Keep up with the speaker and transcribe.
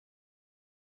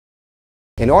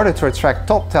In order to attract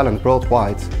top talent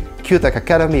worldwide, QuTech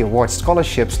Academy awards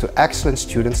scholarships to excellent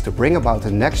students to bring about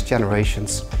the next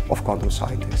generations of quantum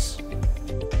scientists.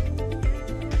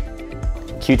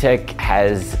 QuTech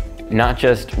has not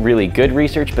just really good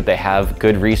research, but they have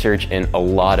good research in a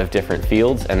lot of different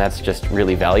fields, and that's just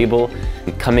really valuable.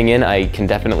 Coming in, I can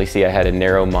definitely see I had a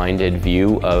narrow-minded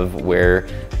view of where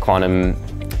quantum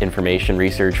information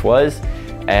research was,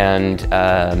 and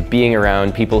being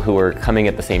around people who are coming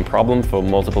at the same problem from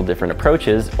multiple different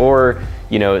approaches, or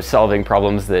solving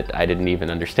problems that I didn't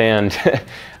even understand,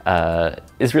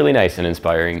 is really nice and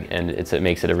inspiring, and it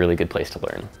makes it a really good place to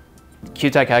learn.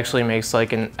 QuTech actually makes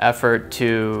an effort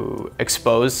to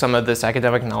expose some of this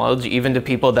academic knowledge even to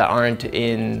people that aren't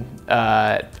in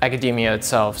academia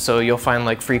itself. So you'll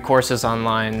find free courses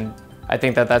online. I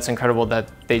think that's incredible that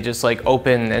they just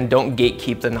open and don't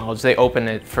gatekeep the knowledge. They open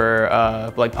it for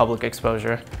public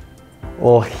exposure.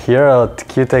 Well, here at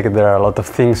QuTech there are a lot of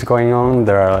things going on.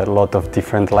 There are a lot of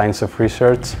different lines of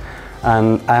research,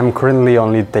 and I'm currently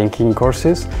only taking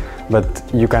courses. But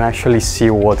you can actually see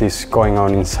what is going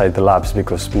on inside the labs,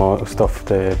 because most of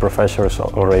the professors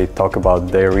already talk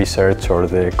about their research or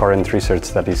the current research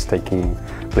that is taking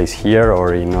place here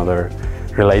or in other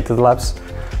related labs.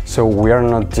 So we are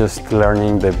not just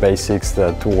learning the basics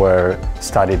that were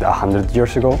studied 100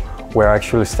 years ago, we're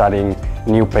actually studying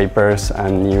new papers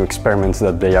and new experiments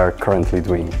that they are currently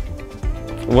doing.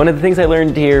 One of the things I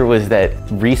learned here was that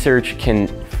research can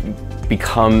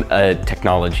become a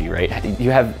technology, right?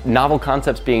 You have novel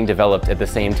concepts being developed at the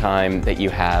same time that you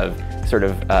have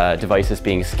devices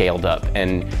being scaled up.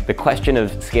 And the question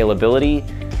of scalability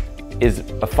is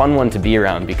a fun one to be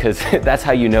around, because that's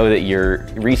how you know that your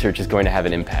research is going to have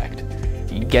an impact.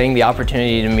 Getting the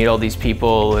opportunity to meet all these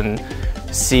people and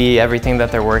see everything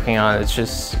that they're working on, it's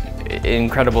just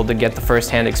incredible to get the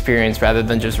first-hand experience rather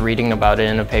than just reading about it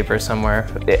in a paper somewhere.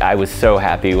 I was so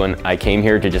happy when I came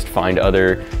here to just find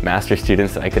other master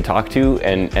students that I could talk to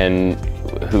and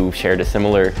who shared a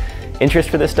similar interest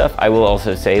for this stuff. I will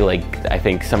also say, I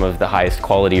think some of the highest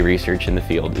quality research in the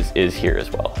field is here as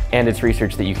well. And it's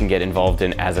research that you can get involved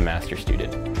in as a master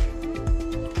student.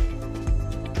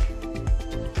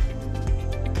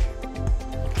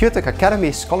 QuTech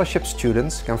Academy scholarship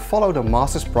students can follow the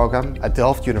master's program at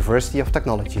Delft University of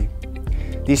Technology.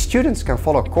 These students can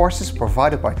follow courses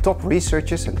provided by top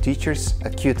researchers and teachers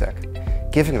at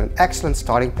QuTech, giving them an excellent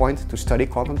starting point to study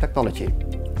quantum technology.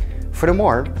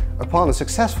 Furthermore, upon the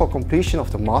successful completion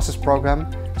of the master's program,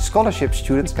 scholarship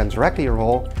students can directly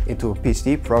enroll into a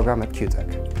PhD program at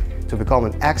QuTech to become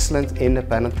an excellent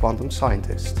independent quantum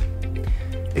scientist.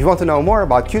 If you want to know more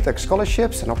about QuTech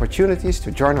scholarships and opportunities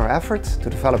to join our effort to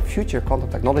develop future quantum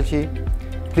technology,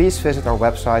 please visit our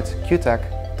website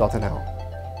qutech.nl.